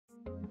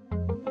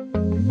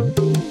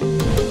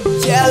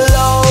Yeah,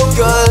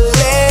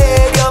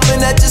 LocaLEE,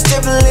 coming at you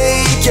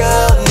differently,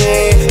 yeah.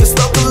 This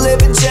local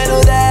living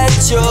channel that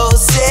you'll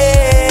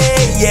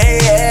see,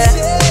 yeah.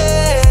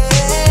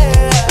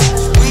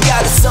 We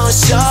got the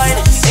sunshine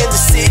in the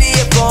city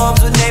of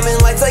palms. We're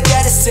naming lights like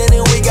Edison,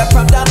 and we got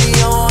prime down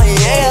beyond,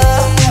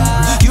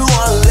 yeah. You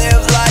wanna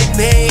live like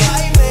me?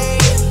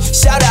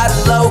 Shout out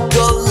to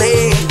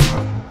LocaLEE.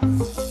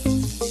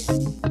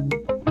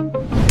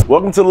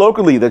 Welcome to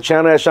LocaLEE, the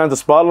channel that shines a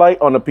spotlight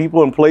on the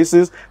people and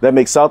places that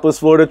make Southwest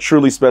Florida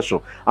truly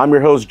special. I'm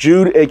your host,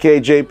 Jude, aka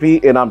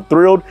JP, and I'm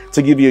thrilled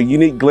to give you a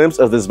unique glimpse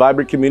of this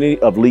vibrant community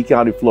of Lee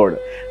County, Florida.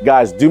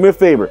 Guys, do me a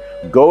favor,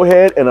 go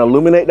ahead and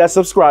illuminate that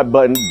subscribe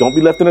button. Don't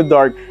be left in the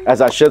dark as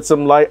I shed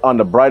some light on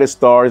the brightest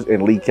stars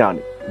in Lee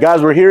County.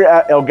 Guys, we're here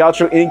at El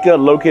Gaucho Inca,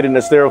 located in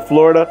Estero,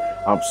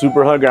 Florida. I'm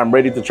super hungry. I'm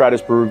ready to try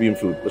this Peruvian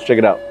food. Let's check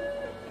it out.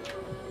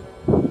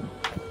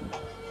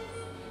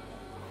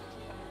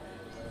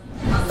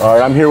 All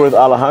right, I'm here with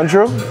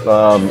Alejandro.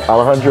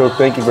 Alejandro,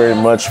 thank you very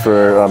much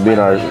for being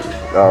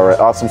our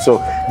awesome.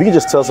 So if you can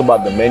just tell us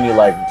about the menu,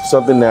 like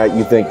something that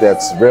you think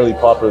that's really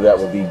popular that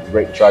would be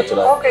great to try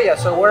tonight. Okay, yeah,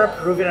 so we're a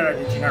Peruvian and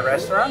Argentinian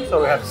restaurant.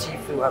 So we have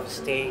seafood, we have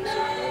steaks.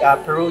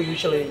 Peru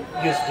usually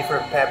use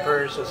different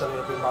peppers, so it's a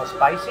little bit more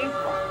spicy.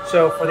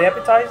 So for the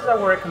appetizers, I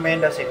would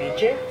recommend a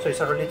ceviche. So it's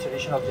a really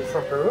traditional dish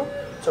from Peru.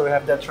 So we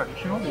have that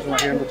traditional, this one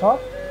here on the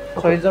top.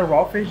 So it's a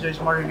raw fish that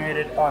is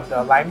marinated on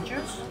the lime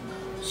juice.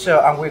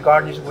 So, and we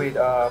garnish with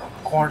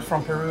corn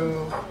from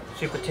Peru,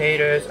 sweet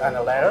potatoes, and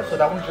a lettuce. So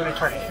that one's really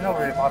traditional,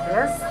 really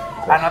popular.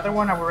 Another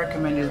one I would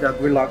recommend is the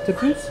grilled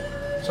octopus.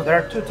 So there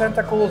are two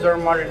tentacles that are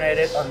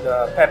marinated on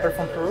the pepper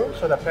from Peru.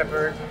 So the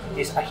pepper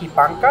is ají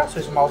panca, so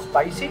it's more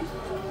spicy.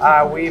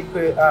 We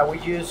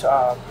use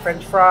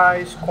French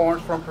fries, corn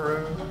from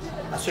Peru,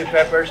 sweet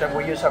peppers, and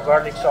we use a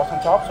garlic sauce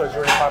on top. So it's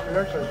really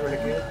popular, so it's really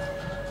good.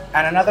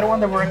 And another one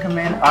that we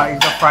recommend is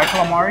the fried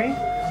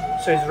calamari.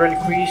 So it's really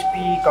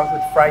crispy, comes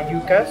with fried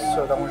yuccas,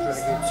 so that one's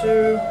really good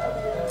too.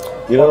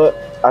 You know what?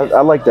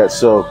 I like that.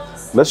 So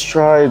let's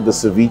try the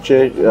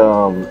ceviche.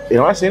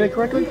 Am I saying it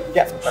correctly?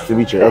 Yeah.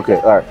 Ceviche, okay,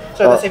 all right.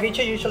 So the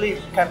ceviche usually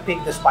can pick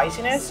the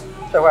spiciness.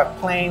 So we have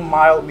plain,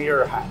 mild, medium,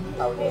 or hot.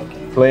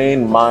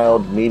 Plain,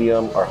 mild,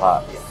 medium, or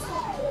hot? Yes.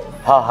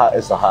 How hot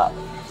is the hot?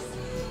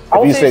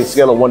 If you say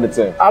scale of 1 to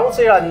 10. I would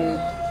say an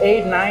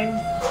 8, 9.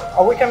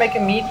 Or we can make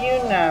it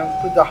medium and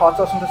put the hot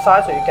sauce on the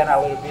side, so you can add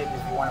a little bit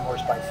if you want it more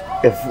spicy.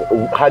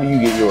 How do you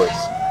get yours?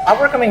 I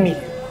would recommend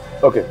medium.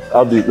 Okay,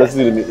 let's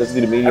do the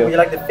medium. And would you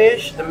like the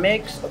fish, the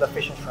mix, or the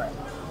fish and shrimp?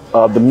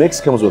 The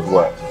mix comes with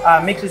what?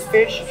 Mix is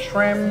fish,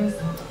 shrimp,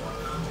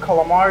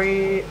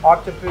 calamari,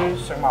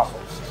 octopus, and mussels.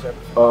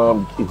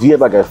 So, do you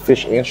have like a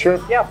fish and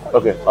shrimp? Yeah, of course.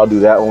 Okay, I'll do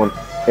that one.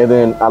 And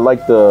then I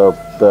like the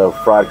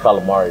fried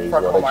calamari.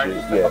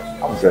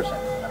 Okay.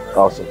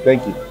 Awesome,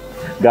 thank you.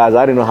 Guys,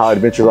 I didn't know how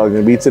adventurous I was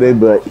gonna be today,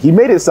 but he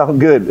made it sound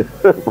good,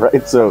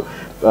 right? So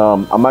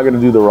I'm not gonna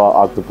do the raw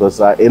octopus.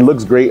 It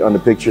looks great on the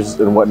pictures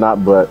and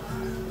whatnot, but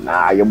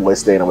nah, your boy's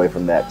staying away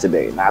from that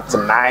today. Not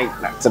tonight,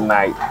 not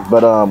tonight.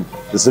 But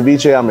the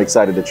ceviche, I'm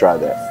excited to try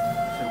that.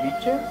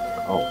 Ceviche?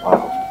 Oh,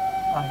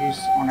 wow. Here's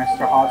one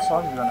extra hot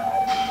sauce, you're gonna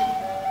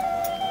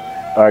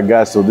add it. All right,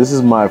 guys, so this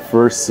is my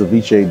first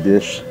ceviche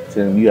dish.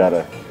 Tim, you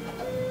gotta,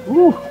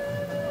 woo.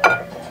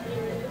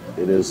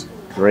 It is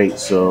great.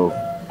 So,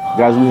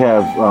 guys, we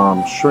have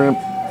shrimp,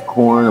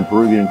 corn, or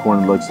Peruvian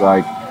corn, it looks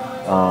like,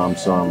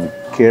 some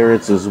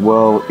carrots as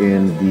well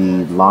in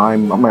the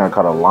lime, I'm gonna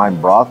call it a lime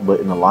broth, but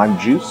in the lime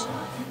juice.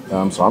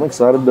 So I'm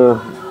excited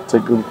to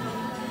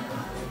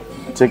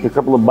take a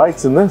couple of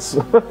bites in this.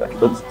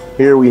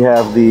 Here we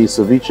have the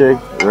ceviche,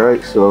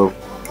 right? So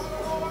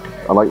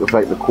I like the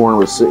fact the corn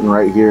was sitting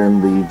right here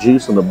in the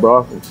juice and the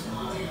broth.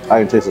 I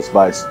can taste the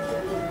spice.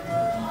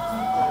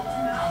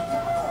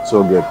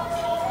 So good.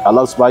 I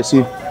love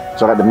spicy,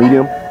 so I got the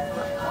medium.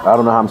 I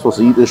don't know how I'm supposed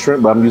to eat this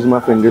shrimp, but I'm using my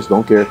fingers,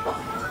 don't care.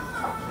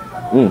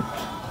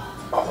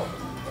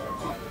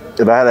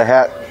 If I had a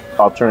hat,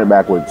 I'll turn it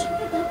backwards.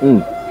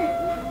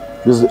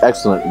 This is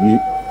excellent.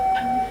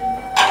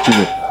 Excuse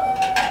me.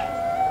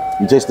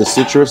 You taste the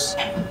citrus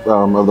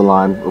of the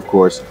lime, of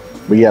course,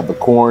 but you have the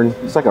corn.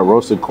 It's like a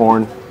roasted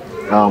corn.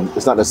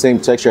 It's not the same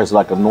texture as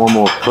like a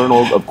normal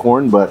kernel of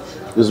corn, but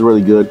this is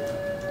really good.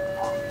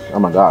 Oh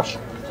my gosh.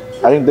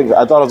 I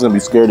thought I was gonna be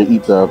scared to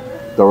eat the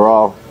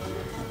raw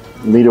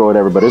meat or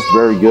whatever, but it's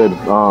very good.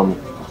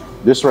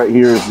 This right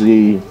here is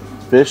the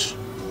fish.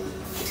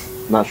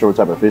 Not sure what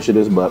type of fish it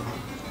is, but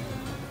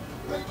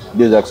it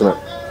is excellent.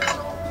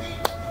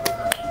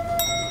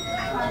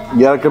 You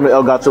gotta come to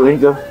El Gaucho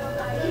Inca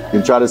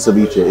and try the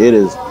ceviche. It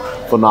is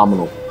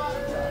phenomenal.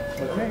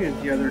 Okay,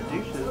 the other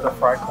dish is the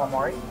fried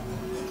calamari.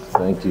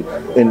 Thank you.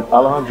 And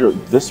Alejandro,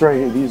 this right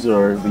here, these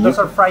are the Those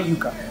are fried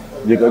yucca.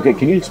 Okay,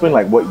 can you explain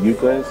like what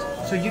yucca is?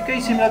 So yucca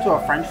is similar to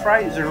a French fry.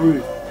 It's a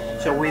root.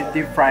 So we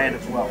deep fry it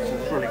as well. So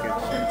it's really good.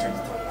 It's really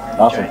tasty.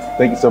 Awesome.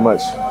 Thank you so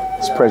much.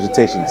 This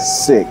presentation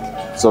is sick.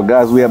 So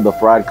guys, we have the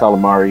fried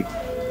calamari.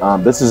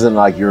 This isn't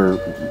like your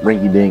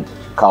rinky-dink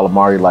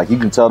calamari. Like you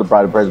can tell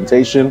by the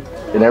presentation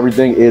and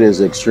everything, it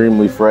is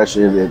extremely fresh.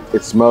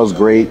 It smells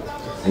great.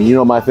 And you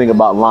know my thing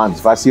about limes.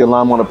 If I see a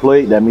lime on a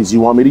plate, that means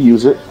you want me to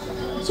use it.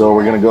 So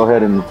we're gonna go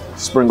ahead and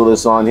sprinkle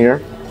this on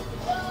here.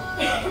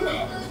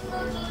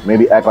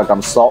 Maybe act like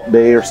I'm Salt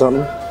Bay or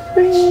something.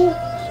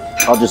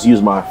 I'll just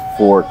use my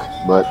fork,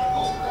 but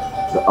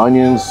the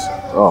onions,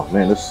 oh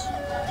man, this,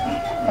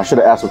 I should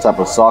have asked what type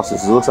of sauce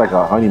this is. It looks like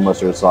a honey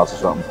mustard sauce or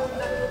something.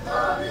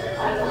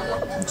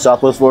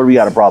 Southwest Florida, we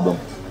got a problem.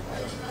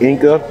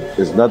 Inca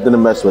is nothing to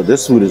mess with.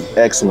 This food is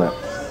excellent.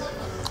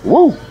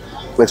 Woo!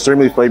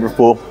 Extremely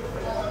flavorful.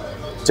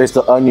 Taste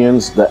the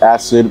onions, the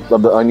acid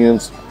of the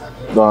onions,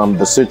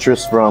 the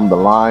citrus from the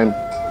lime.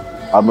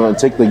 I'm gonna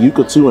take the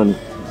yucca too and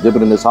dip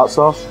it in this hot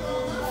sauce.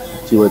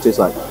 See what it tastes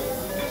like.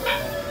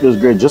 It was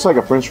great, just like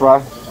a French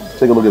fry.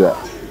 Take a look at that.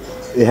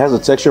 It has a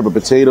texture of a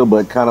potato,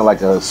 but kind of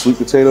like a sweet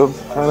potato,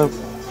 kind of.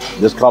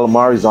 This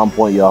calamari is on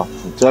point, y'all.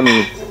 I'm telling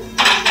you.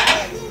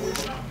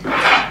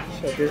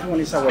 So this one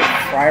is our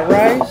fried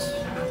rice.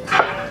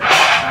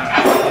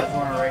 This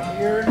one right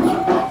here is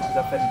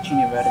the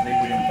fettuccine verde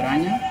with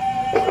entraña.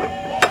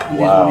 And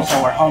this one is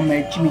our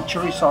homemade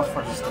chimichurri sauce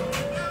for the steak.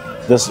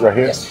 This right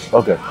here? Yes.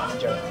 Okay.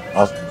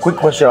 Quick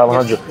question,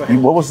 Alejandro. Yes,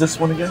 what was this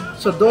one again?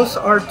 So those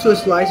are 2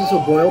 slices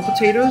of boiled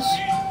potatoes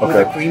with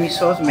Okay. a creamy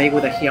sauce made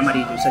with ají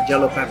amarillo. It's a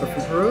yellow pepper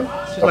from Peru.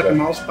 So it's like a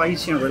mild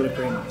spicy and really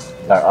creamy. All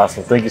right,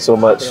 awesome. Thank you so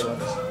much.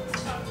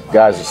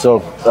 Guys,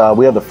 so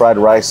we have the fried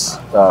rice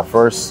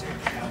first.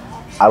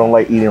 I don't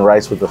like eating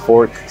rice with a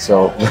fork,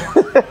 so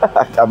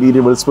I'm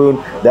eating with a spoon.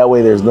 That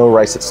way there's no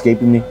rice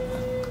escaping me.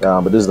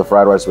 But this is the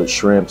fried rice with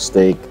shrimp,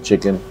 steak,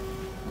 chicken.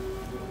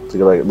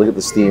 Look at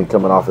the steam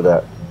coming off of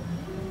that.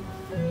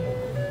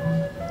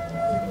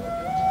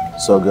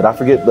 So good. I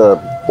forget the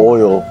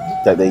oil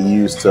that they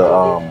use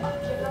to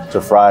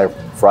fry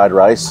fried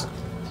rice.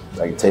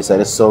 I can taste that.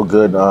 It's so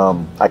good.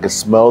 I can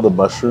smell the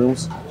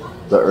mushrooms,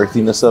 the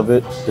earthiness of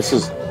it.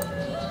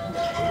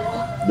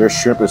 Their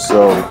shrimp is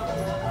they're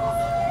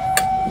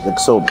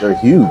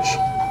huge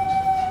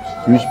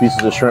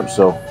pieces of shrimp.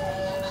 So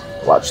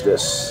watch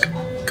this.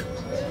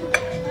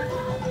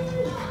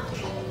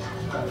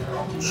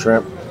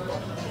 Shrimp.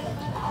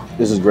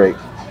 This is great.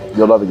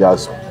 You'll love it,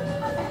 guys.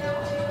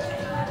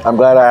 I'm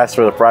glad I asked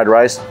for the fried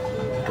rice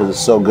because it's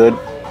so good.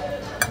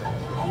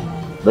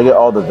 Look at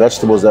all the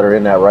vegetables that are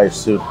in that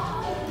rice too.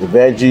 The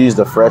veggies,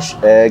 the fresh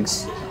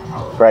eggs,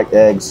 cracked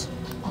eggs.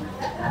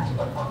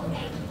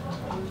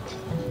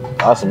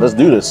 Awesome, let's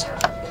do this.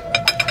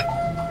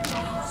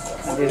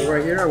 And this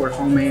right here, our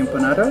homemade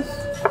empanadas.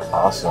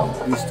 Awesome.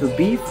 These 2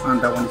 beef and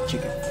that one is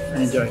chicken.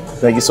 Enjoy.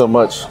 Thank you so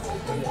much.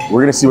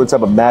 We're gonna see what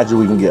type of magic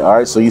we can get. All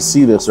right, so you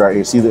see this right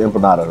here, see the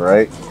empanada,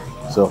 right?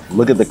 So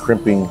look at the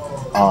crimping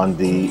on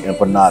the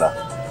empanada.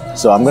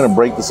 So I'm gonna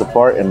break this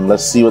apart and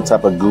let's see what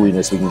type of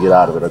gooiness we can get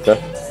out of it, okay?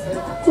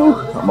 Whew,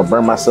 I'm gonna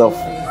burn myself.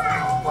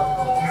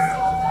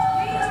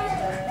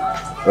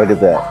 Look at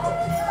that.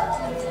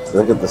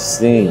 Look at the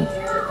steam,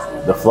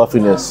 the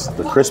fluffiness,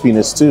 the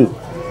crispiness too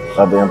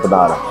of the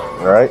empanada,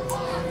 all right?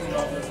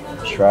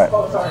 Let's try it.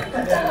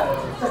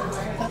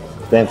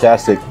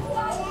 Fantastic.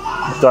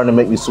 It's starting to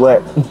make me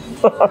sweat.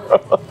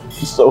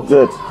 It's so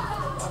good.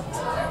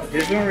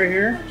 This one right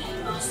here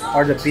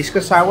are the pisco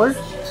sour.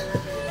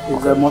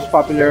 It's the most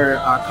popular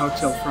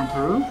cocktail from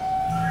Peru.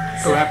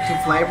 So we have 2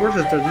 flavors.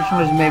 The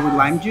traditional is made with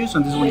lime juice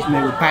and this one is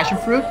made with passion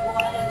fruit.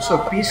 So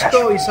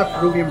pisco is a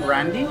Peruvian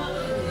brandy.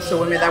 So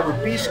we made that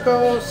with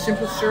pisco,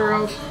 simple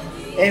syrup,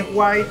 egg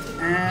white,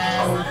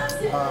 and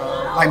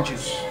lime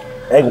juice.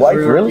 Egg white,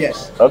 really?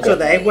 Yes. Okay. So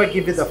the egg white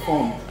gives it the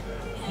foam.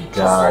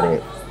 Got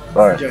it.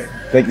 All right. Enjoy.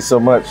 Thank you so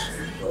much.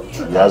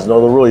 You guys know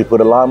the rule. You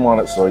put a lime on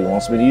it, so he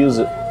wants me to use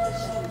it.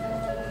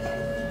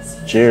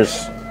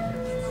 Cheers.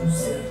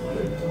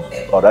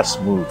 Oh, that's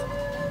smooth.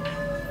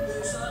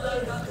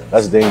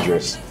 That's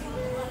dangerous.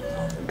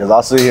 Because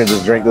I'll sit here and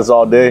just drink this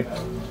all day.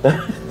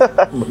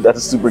 But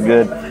that's super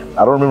good.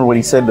 I don't remember what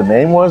he said the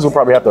name was. We'll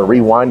probably have to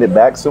rewind it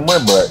back somewhere,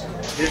 but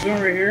This one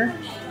right here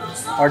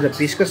are the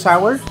pisco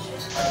sour.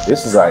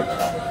 this is like,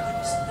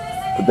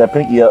 put that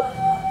pinky up.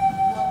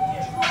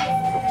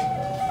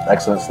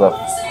 Excellent stuff.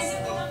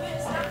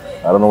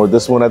 I don't know what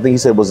this one, I think he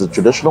said was a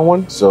traditional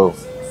one. So,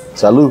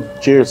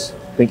 salud, cheers,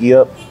 pinky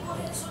up.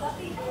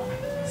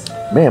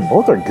 Man,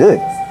 both are good.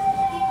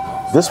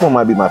 This one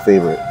might be my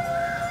favorite.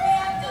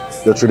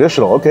 The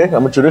traditional, okay,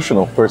 I'm a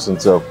traditional person,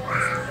 so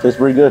tastes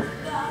pretty good.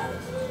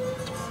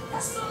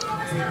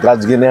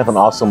 Guys, again, they have an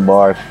awesome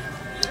bar.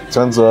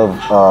 Tons of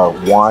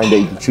wine that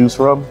you can choose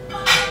from.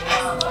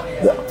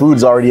 The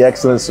food's already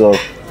excellent, so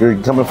if you're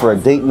coming for a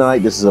date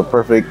night, this is a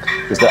perfect,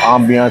 just the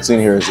ambiance in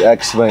here is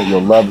excellent.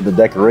 You'll love the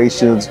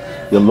decorations,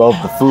 you'll love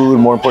the food,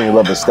 more importantly, you'll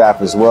love the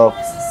staff as well.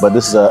 But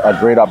this is a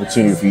great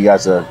opportunity for you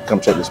guys to come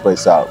check this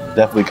place out.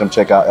 Definitely come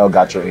check out El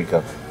Gaucho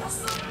Inca.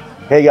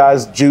 Hey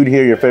guys, Jude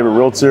here, your favorite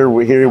realtor.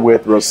 We're here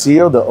with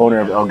Rocio, the owner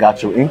of El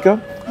Gaucho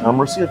Inca.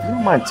 Rocio, if you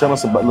don't mind telling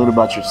us a little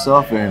about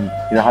yourself and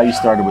how you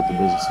started with the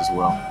business as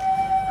well.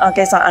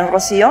 Okay, so I'm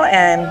Rocio,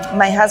 and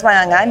my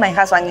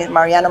husband is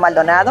Mariano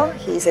Maldonado.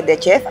 He's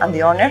the chef and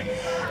the owner.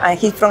 And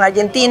he's from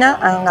Argentina,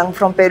 and I'm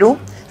from Peru.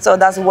 So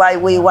that's why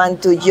we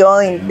want to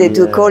join the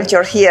two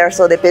cultures here.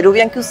 So the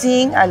Peruvian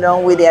cuisine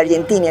along with the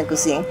Argentinian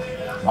cuisine.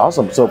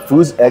 Awesome. So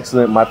food's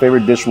excellent. My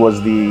favorite dish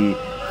was the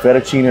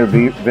fettuccine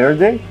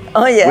verde,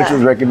 Oh yeah. which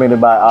was recommended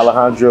by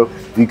Alejandro.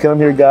 If you come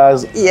here,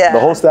 guys, Yeah. the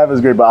whole staff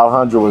is great, but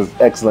Alejandro was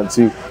excellent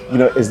too. You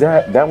know, is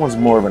that one's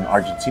more of an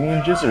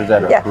Argentinian dish, or is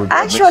that a Yeah,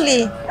 Peruvian mix?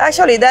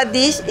 actually, that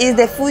dish is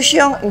the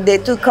fusion in the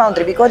two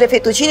countries because the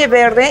fettuccine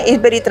verde is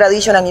very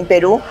traditional in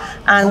Peru,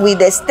 and with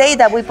the steak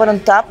that we put on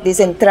top, this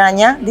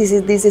entraña, this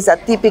is a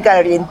typical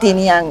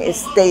Argentinian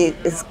steak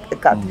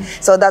cut.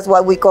 So that's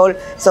what we call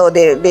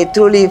the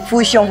truly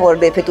fusion for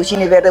the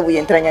fettuccine verde with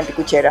entraña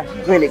anticuchera.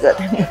 Really good.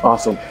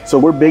 Awesome. So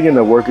we're big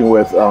into working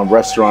with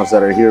restaurants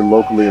that are here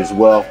locally as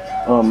well.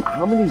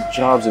 How many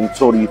jobs in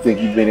total do you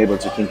think you've been able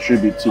to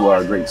contribute to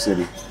our great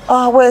city?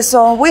 Well,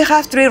 so we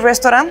have 3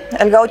 restaurants,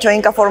 El Gaucho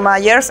Inca for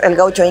Myers, El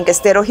Gaucho Inca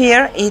Estero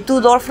here, and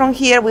 2 doors from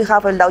here we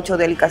have El Gaucho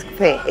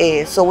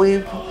Cafe. So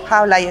we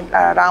have like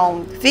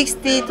around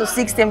 50 to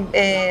 60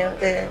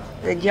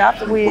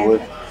 jobs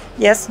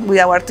with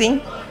our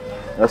team.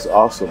 That's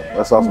awesome.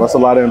 That's awesome. That's a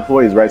lot of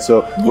employees, right?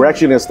 So we're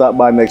actually going to stop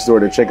by next door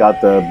to check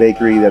out the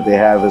bakery that they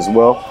have as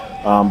well.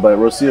 But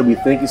Rocio, we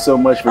thank you so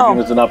much for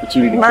giving us an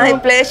opportunity to come. My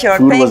pleasure.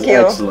 Food Thank was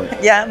you.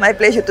 excellent. Yeah, my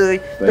pleasure to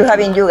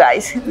having you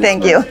guys.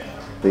 Thank you.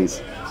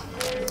 Peace.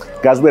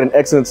 Guys, we had an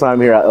excellent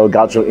time here at El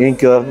Gaucho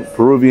Inca,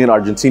 Peruvian,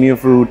 Argentinian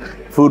food.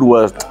 Food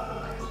was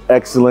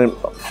excellent.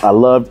 I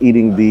loved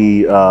eating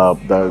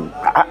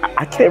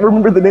I can't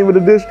remember the name of the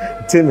dish.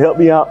 Tim, help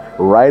me out.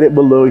 Write it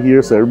below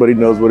here so everybody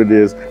knows what it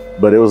is.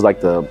 But it was like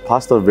the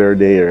pasta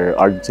verde or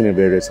Argentinian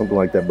verde, something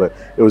like that. But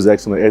it was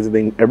excellent.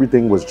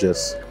 Everything was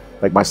just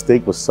like, my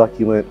steak was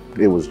succulent.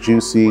 It was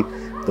juicy.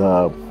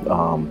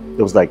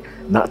 It was like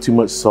not too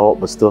much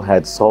salt, but still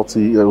had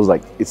salty. It was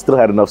like, it still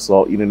had enough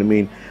salt. You know what I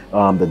mean?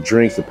 The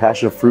drinks, the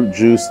passion fruit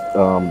juice,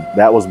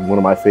 that was one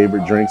of my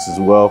favorite drinks as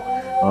well.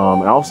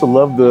 I also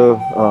love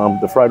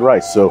the fried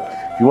rice. So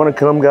if you want to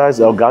come,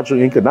 guys, El Gaucho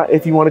Inca. Not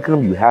if you want to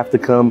come, you have to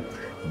come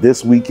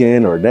this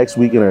weekend or next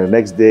weekend or the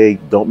next day.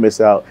 Don't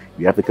miss out.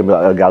 You have to come to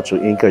El Gaucho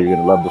Inca. You're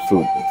gonna love the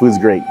food. The food's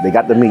great. They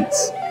got the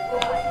meats.